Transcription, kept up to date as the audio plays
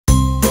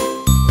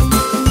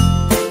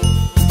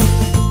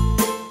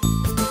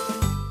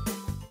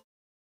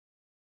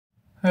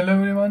Hello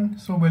everyone,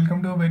 so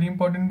welcome to a very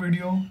important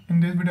video. In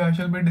this video I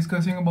shall be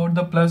discussing about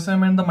the plus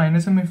M and the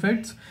minus M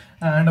effects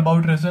and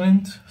about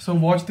resonance. So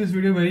watch this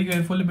video very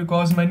carefully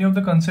because many of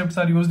the concepts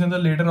are used in the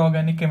later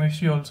organic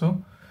chemistry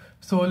also.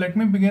 So let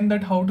me begin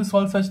that how to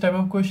solve such type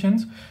of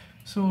questions.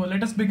 So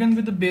let us begin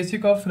with the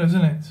basic of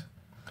resonance.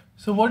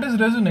 So what is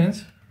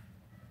resonance?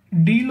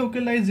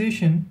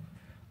 Delocalization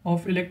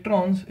of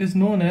electrons is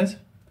known as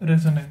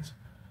resonance.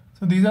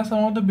 So these are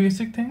some of the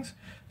basic things.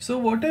 So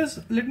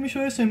let me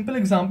show you a simple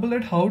example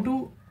that how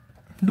to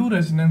do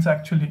resonance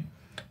actually.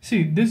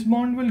 See, this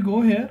bond will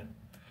go here,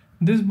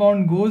 this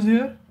bond goes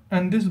here,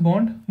 and this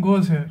bond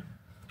goes here.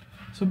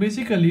 So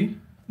basically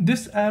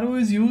this arrow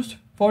is used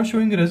for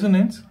showing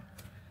resonance,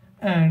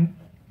 and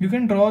you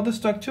can draw the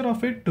structure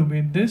of it to be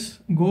this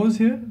goes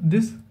here,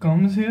 this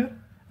comes here,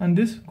 and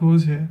this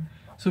goes here.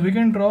 So we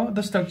can draw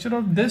the structure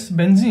of this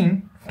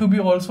benzene to be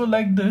also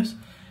like this,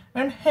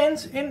 and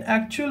hence in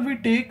actual we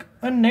take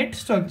a net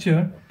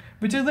structure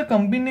which is the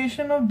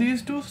combination of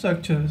these two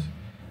structures.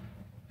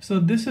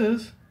 So this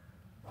is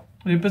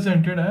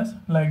represented as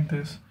like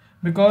this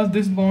because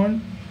this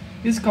bond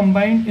is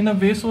combined in a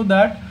way so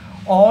that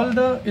all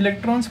the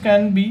electrons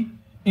can be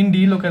in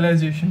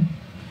delocalization.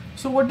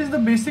 So what is the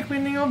basic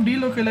meaning of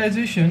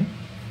delocalization?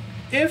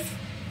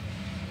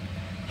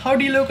 How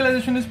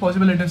delocalization is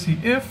possible? Let us see.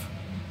 If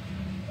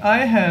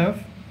I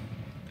have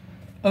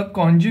a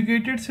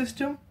conjugated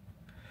system,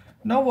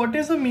 now what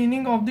is the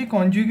meaning of the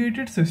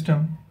conjugated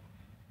system?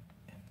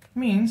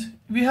 Means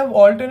we have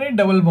alternate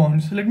double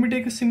bonds. Let me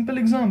take a simple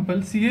example.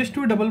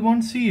 CH2 double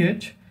bond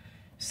CH,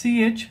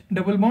 CH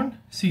double bond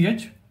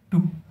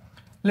CH2.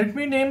 Let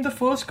me name the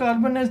first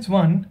carbon as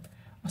 1,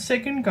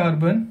 second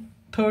carbon,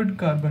 third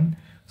carbon.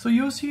 So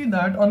you see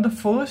that on the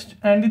first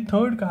and the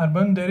third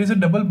carbon there is a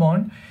double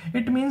bond.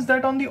 It means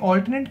that on the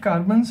alternate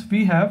carbons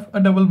we have a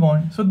double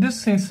bond. So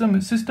this system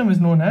is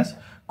known as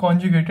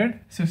conjugated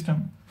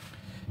system.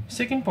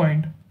 Second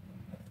point,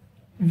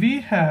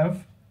 we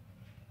have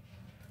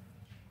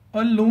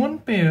a lone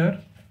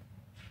pair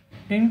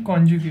in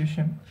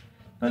conjugation.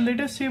 Now let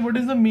us see what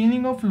is the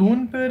meaning of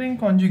lone pair in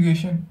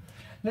conjugation.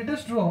 Let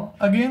us draw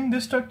again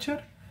this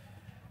structure.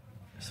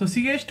 So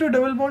CH2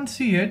 double bond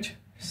CH,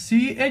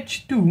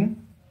 CH2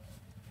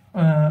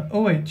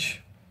 OH.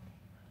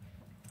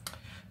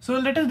 So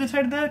let us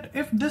decide that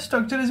if this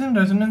structure is in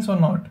resonance or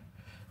not.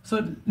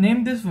 So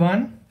name this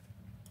 1,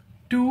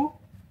 2,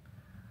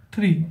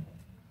 3.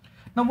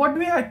 Now what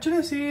we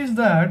actually see is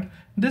that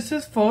this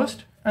is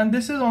first and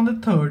this is on the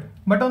third,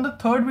 but on the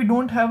third we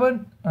don't have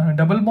a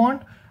double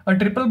bond, a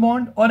triple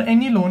bond, or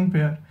any lone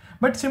pair.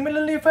 But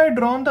similarly, if I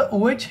draw on the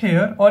OH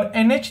here or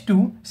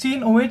NH2, see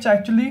in OH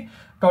actually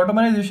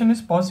tautomerization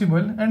is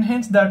possible and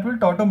hence that will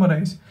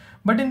tautomerize.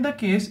 But in the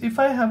case if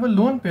I have a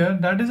lone pair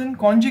that is in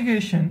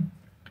conjugation,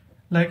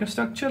 like a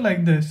structure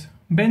like this,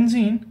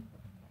 benzene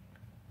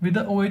with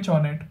the OH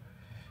on it.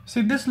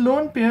 See, this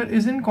lone pair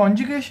is in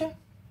conjugation,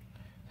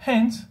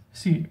 hence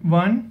see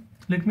 1,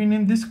 let me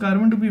name this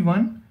carbon to be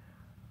 1,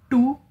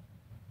 2,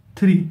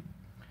 3.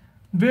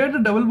 Where the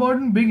double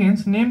bond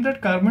begins, name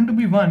that carbon to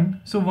be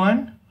 1. So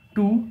 1,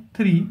 2,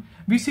 3.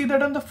 We see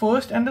that on the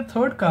first and the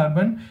third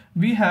carbon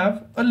we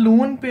have a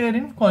lone pair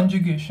in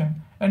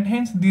conjugation, and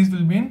hence these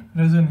will be in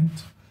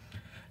resonance.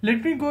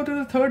 Let me go to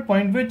the third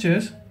point, which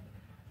is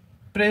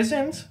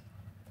presence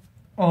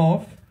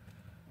of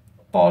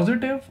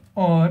positive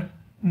or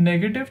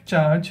negative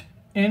charge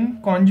in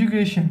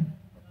conjugation.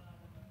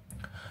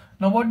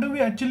 Now what do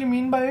we actually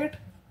mean by it?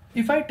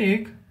 If I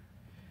take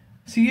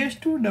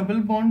CH2 double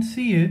bond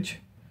CH,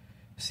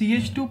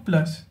 CH2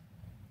 plus,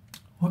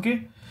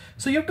 okay,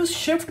 so you have to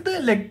shift the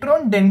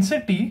electron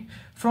density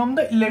from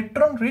the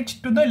electron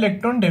rich to the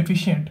electron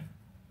deficient.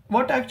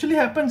 What actually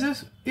happens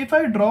is, if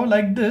I draw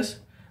like this,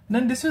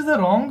 then this is the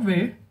wrong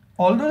way,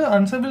 although the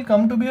answer will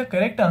come to be a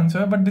correct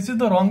answer, but this is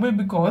the wrong way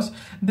because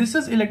this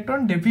is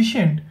electron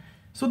deficient.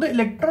 So the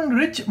electron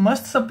rich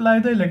must supply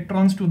the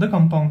electrons to the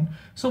compound.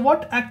 So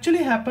what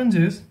actually happens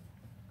is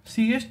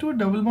CH2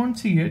 double bond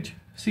CH,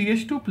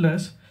 CH2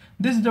 plus,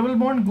 this double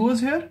bond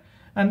goes here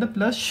and the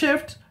plus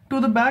shifts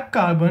to the back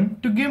carbon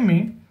to give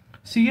me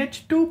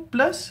CH2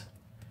 plus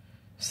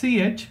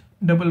CH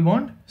double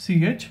bond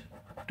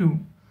CH2.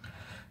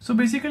 So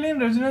basically in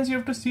resonance you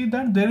have to see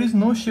that there is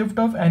no shift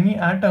of any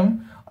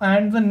atom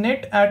and the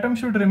net atom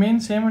should remain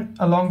same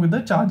along with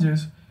the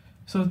charges.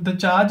 So the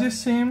charge is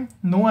same,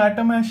 no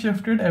atom has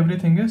shifted,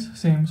 everything is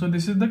same. So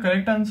this is the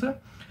correct answer.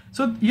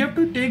 So you have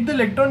to take the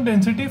electron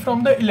density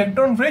from the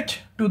electron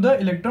rich to the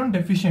electron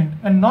deficient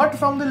and not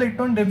from the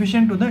electron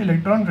deficient to the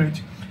electron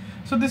rich.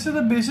 So this is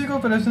the basic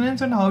of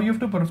resonance and how you have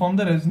to perform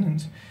the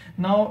resonance.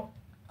 Now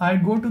I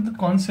go to the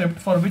concept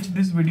for which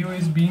this video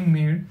is being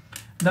made,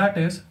 that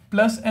is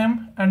plus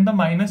M and the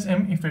minus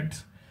M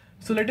effects.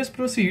 So let us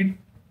proceed.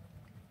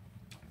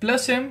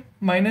 Plus M,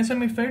 minus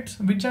M effects,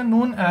 which are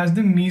known as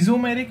the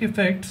mesomeric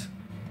effects,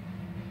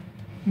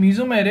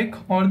 mesomeric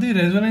or the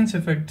resonance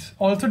effects,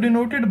 also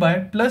denoted by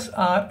plus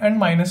R and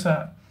minus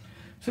R.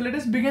 So let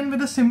us begin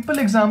with a simple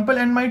example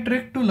and my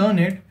trick to learn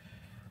it.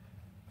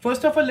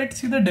 First of all, let's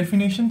see the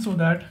definition so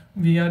that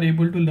we are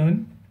able to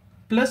learn.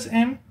 Plus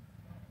M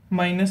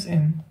minus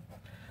M.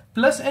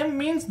 Plus M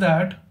means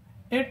that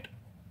it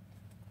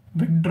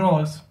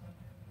withdraws,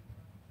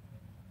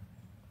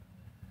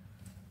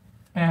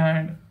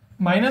 and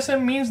minus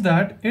M means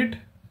that it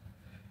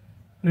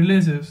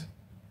releases.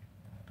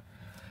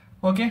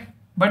 Okay,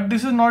 but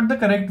this is not the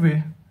correct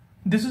way.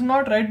 This is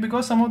not right,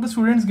 because some of the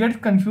students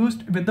get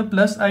confused with the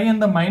plus I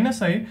and the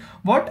minus I.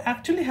 What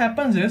actually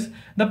happens is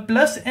the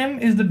plus M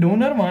is the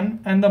donor one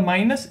and the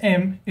minus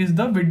M is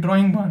the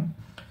withdrawing one.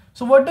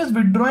 So what does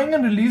withdrawing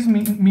and release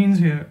means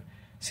here?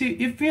 See,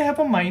 if we have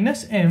a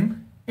minus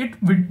M,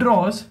 it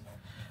withdraws.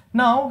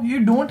 Now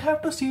you don't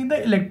have to see the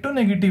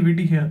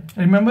electronegativity here.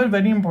 Remember,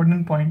 very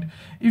important point.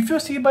 If you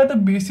see by the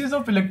basis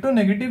of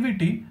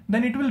electronegativity,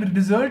 then it will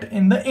result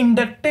in the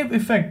inductive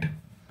effect.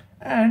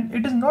 And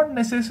it is not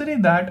necessary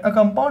that a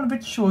compound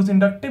which shows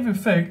inductive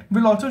effect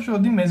will also show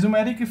the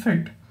mesomeric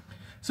effect.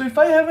 So if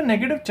I have a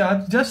negative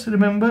charge, just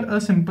remember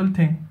a simple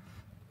thing.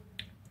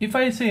 If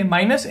I say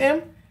minus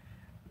M,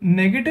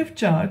 negative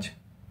charge.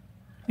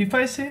 If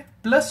I say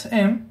plus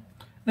M,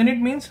 then it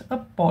means a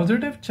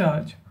positive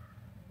charge.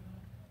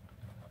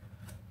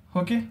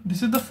 Okay,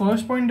 this is the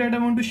first point that I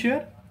want to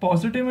share.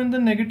 Positive and the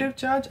negative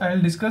charge, I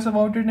will discuss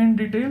about it in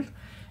detail.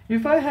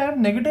 If I have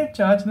negative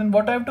charge, then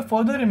what I have to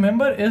further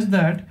remember is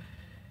that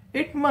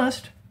it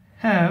must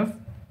have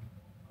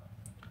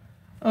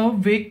a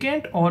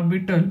vacant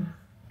orbital.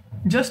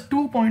 Just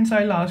 2 points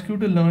I'll ask you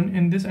to learn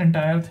in this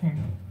entire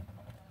thing.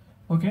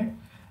 Okay,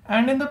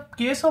 and in the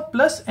case of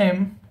plus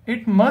M,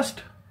 it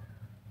must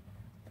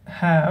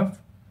have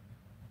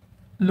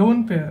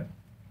lone pair.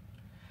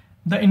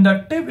 The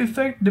inductive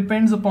effect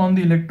depends upon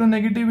the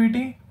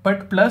electronegativity,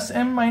 but plus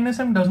M minus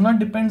M does not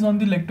depend on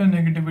the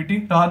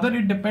electronegativity. Rather,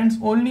 it depends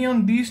only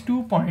on these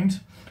 2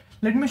 points.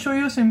 Let me show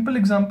you a simple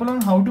example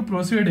on how to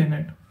proceed in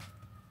it.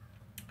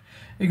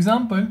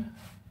 Example,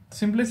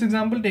 simplest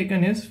example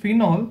taken is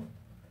phenol.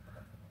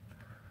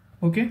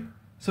 Okay,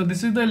 so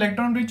this is the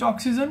electron rich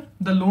oxygen.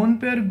 The lone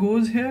pair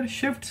goes here,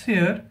 shifts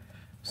here.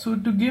 So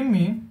to give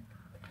me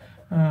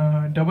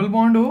double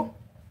bond O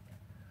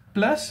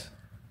plus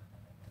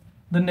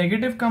the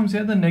negative comes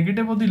here, the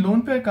negative of the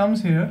lone pair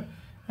comes here,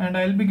 and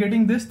I'll be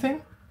getting this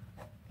thing.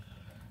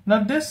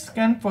 Now this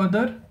can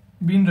further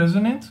be in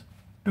resonance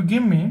to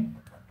give me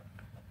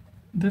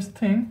this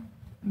thing,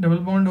 double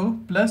bond O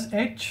plus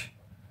H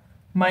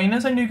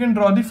minus, and you can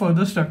draw the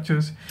further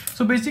structures.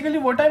 So basically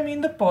what I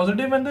mean the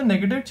positive and the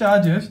negative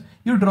charges,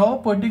 you draw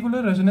a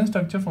particular resonance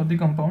structure for the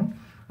compound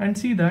and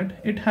see that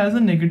it has a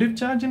negative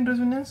charge in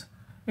resonance,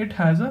 it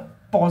has a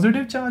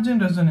positive charge in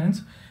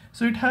resonance.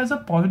 So it has a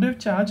positive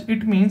charge,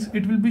 it means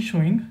it will be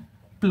showing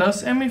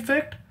plus M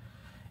effect.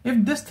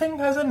 If this thing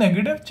has a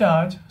negative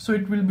charge, so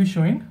it will be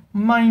showing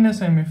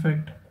minus M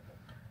effect.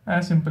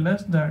 As simple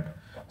as that.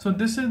 So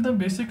this is the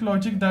basic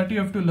logic that you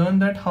have to learn,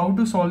 that how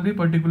to solve the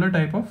particular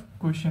type of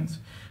questions.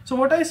 So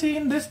what I see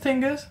in this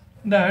thing is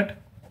that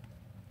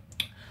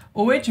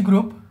OH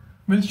group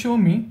will show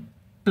me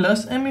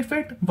plus M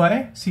effect.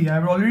 Why? See, I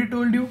have already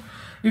told you,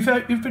 if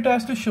it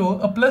has to show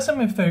a plus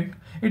M effect,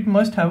 it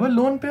must have a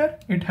lone pair.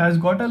 It has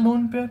got a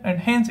lone pair, and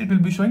hence it will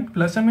be showing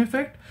plus M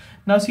effect.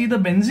 Now see the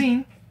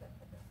benzene,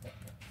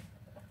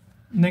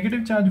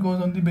 negative charge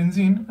goes on the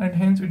benzene, and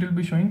hence it will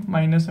be showing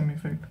minus M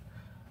effect.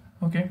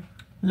 Okay,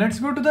 let's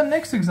go to the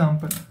next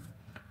example.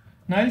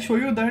 Now I'll show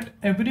you that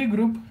every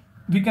group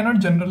we cannot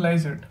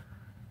generalize it.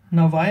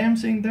 Now why I'm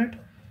saying that?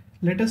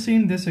 Let us see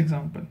in this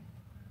example.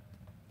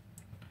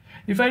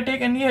 If I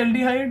take any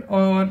aldehyde,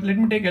 or let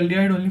me take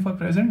aldehyde only for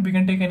present, we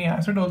can take any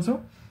acid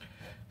also.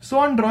 So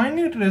on drawing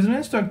it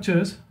resonance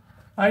structures,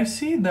 I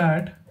see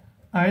that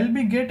I'll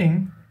be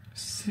getting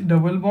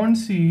double bond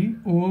C,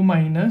 O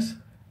minus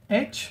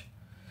H,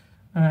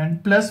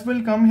 and plus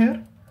will come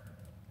here.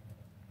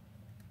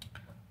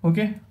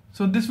 Okay,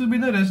 so this will be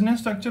the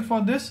resonance structure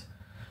for this.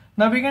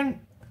 Now we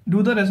can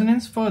do the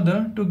resonance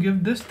further to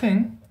give this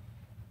thing.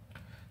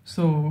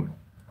 So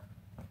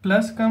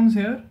plus comes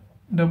here,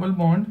 double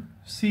bond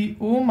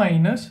CO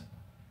minus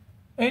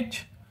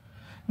H.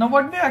 Now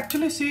what we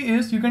actually see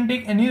is, you can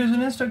take any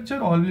resonance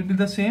structure, all will be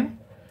the same.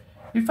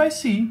 If I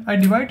see, I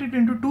divide it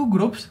into 2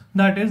 groups,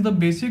 that is the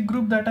basic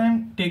group that I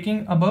am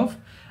taking above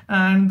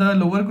and the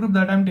lower group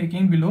that I am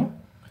taking below.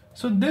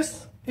 So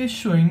this is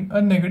showing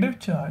a negative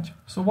charge.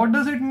 So what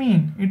does it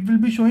mean? It will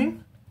be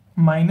showing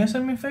minus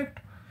M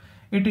effect.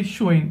 It is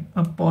showing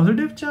a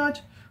positive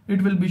charge.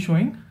 It will be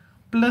showing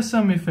plus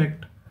M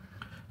effect.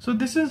 So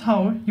this is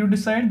how you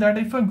decide that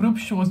if a group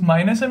shows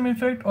minus M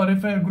effect or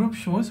if a group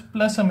shows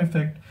plus M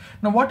effect.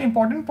 Now what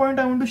important point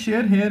I want to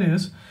share here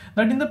is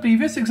that in the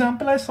previous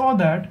example I saw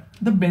that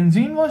the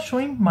benzene was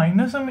showing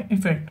minus M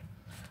effect,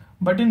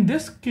 but in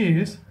this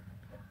case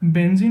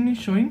benzene is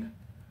showing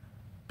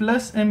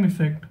plus M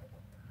effect.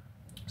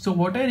 So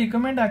what I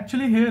recommend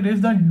actually here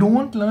is that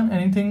don't learn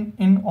anything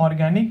in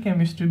organic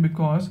chemistry,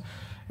 because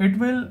it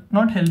will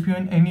not help you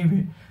in any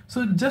way.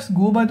 So just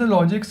go by the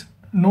logics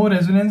know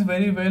resonance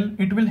very well.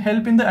 It will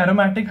help in the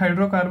aromatic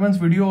hydrocarbons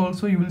video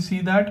also, you will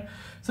see that.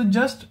 So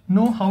just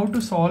know how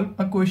to solve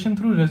a question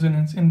through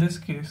resonance in this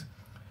case.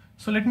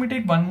 So let me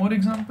take one more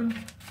example.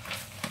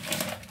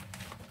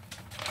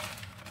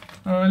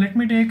 Let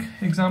me take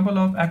example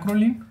of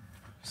acrolein.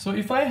 So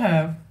if I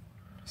have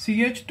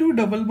CH2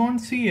 double bond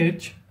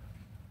CH,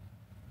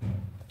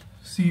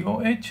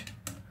 COH.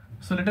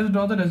 So let us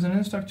draw the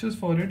resonance structures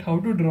for it. How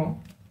to draw?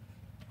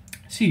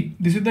 See,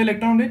 this is the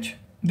electron rich.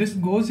 This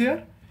goes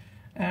here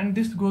and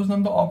this goes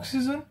on the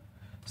oxygen.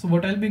 So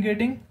what I'll be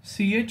getting?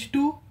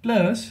 CH2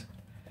 plus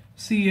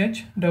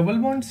CH double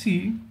bond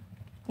C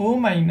O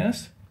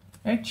minus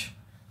H.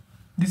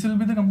 This will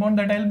be the compound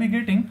that I'll be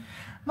getting.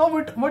 Now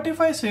what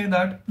if I say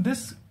that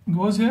this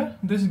goes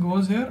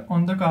here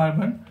on the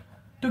carbon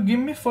to give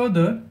me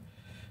further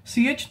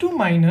CH2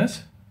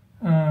 minus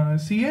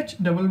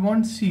CH double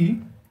bond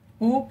C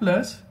O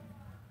plus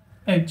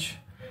H.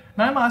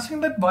 Now I'm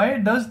asking that why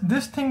does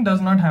this thing does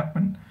not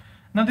happen?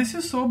 Now this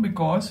is so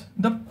because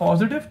the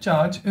positive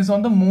charge is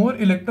on the more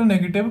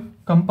electronegative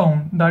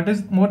compound, that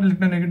is more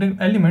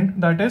electronegative element,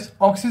 that is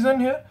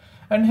oxygen here,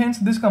 and hence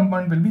this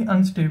compound will be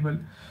unstable.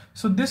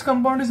 So this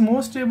compound is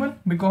more stable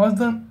because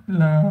the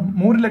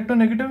more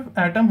electronegative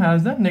atom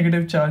has the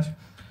negative charge.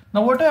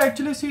 Now what I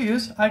actually see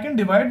is I can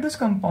divide this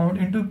compound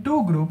into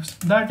two groups,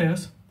 that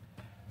is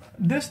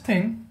this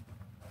thing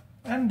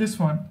and this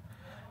one.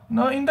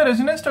 Now in the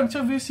resonance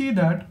structure we see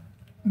that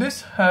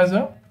this has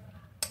a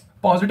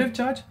positive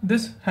charge,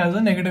 this has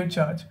a negative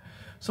charge.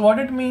 So what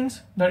it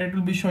means that it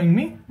will be showing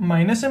me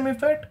minus M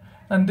effect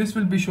and this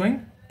will be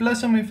showing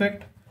plus M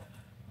effect.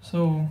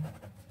 So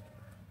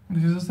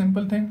this is a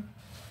simple thing.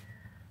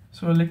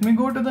 So let me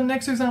go to the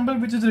next example,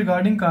 which is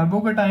regarding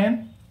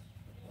carbocation.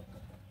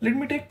 Let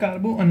me take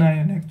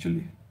carboanion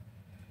actually.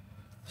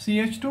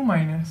 CH2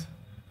 minus.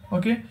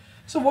 Okay.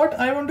 So what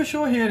I want to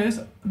show here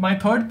is my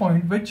third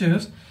point, which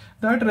is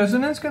that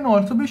resonance can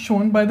also be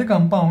shown by the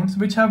compounds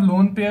which have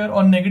lone pair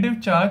or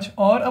negative charge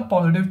or a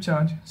positive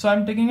charge. So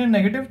I'm taking a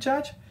negative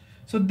charge.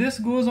 So this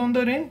goes on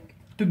the ring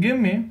to give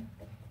me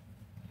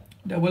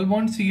double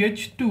bond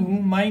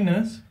CH2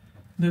 minus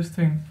this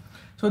thing.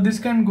 So this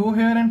can go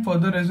here and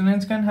further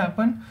resonance can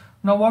happen.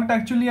 Now what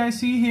actually I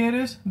see here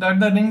is that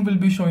the ring will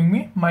be showing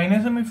me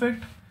minus M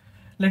effect.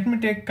 Let me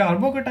take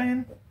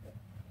carbocation.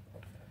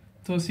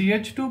 So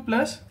CH2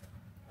 plus,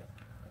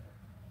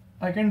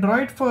 I can draw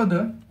it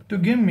further to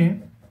give me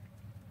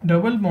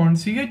double bond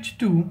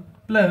CH2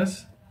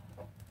 plus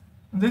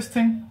this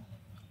thing.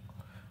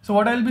 So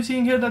what I'll be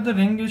seeing here that the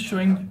ring is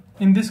showing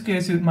in this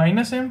case is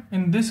minus M,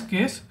 in this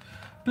case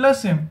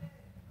plus M.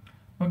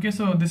 Okay,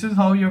 so this is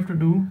how you have to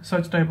do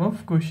such type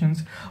of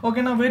questions.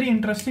 Okay, now very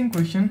interesting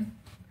question.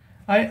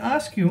 I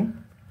ask you,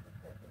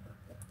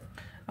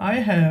 I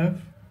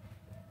have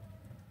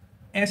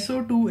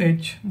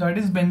SO2H, that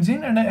is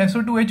benzene, and a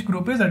SO2H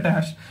group is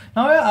attached.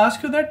 Now I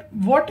ask you that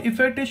what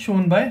effect is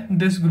shown by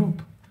this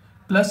group,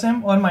 plus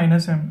M or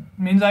minus M,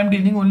 means I am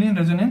dealing only in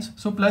resonance,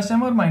 so plus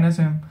M or minus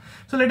M.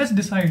 So let us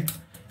decide.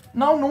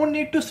 Now no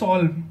need to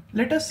solve.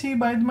 Let us see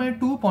by my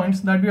 2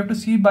 points that we have to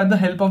see by the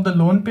help of the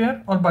lone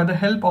pair or by the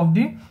help of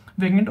the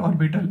vacant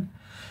orbital.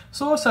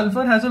 So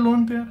sulfur has a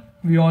lone pair,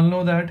 we all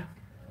know that.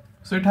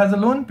 So it has a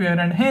lone pair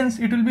and hence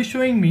it will be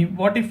showing me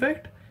what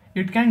effect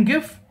it can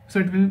give. So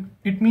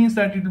it means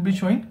that it will be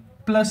showing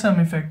plus M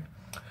effect.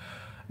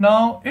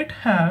 Now it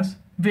has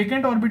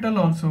vacant orbital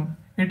also.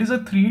 It is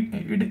a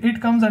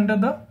it comes under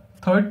the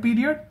third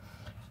period,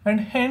 and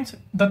hence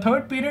the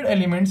third period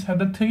elements have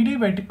the 3D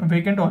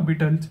vacant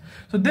orbitals.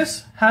 So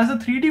this has a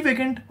 3D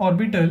vacant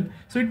orbital,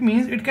 so it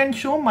means it can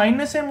show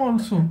minus M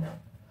also.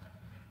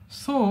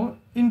 So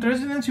in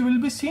resonance you will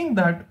be seeing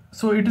that,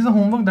 so it is a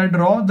homework that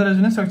draw the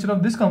resonance structure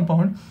of this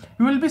compound.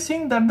 You will be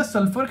seeing that the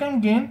sulfur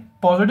can gain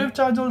positive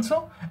charge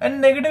also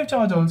and negative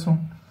charge also.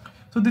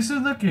 So this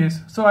is the case.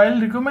 So I'll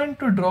recommend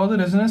to draw the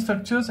resonance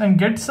structures and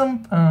get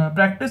some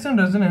practice in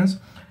resonance,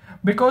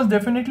 because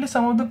definitely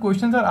some of the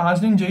questions are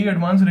asked in JEE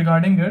Advanced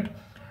regarding it,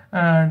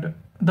 and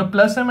the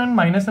plus M and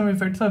minus M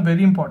effects are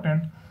very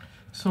important.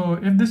 So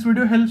if this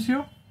video helps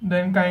you,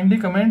 then kindly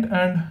comment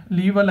and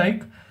leave a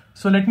like.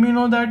 So let me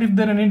know that if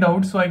there are any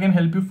doubts so I can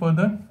help you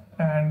further,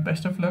 and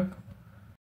best of luck.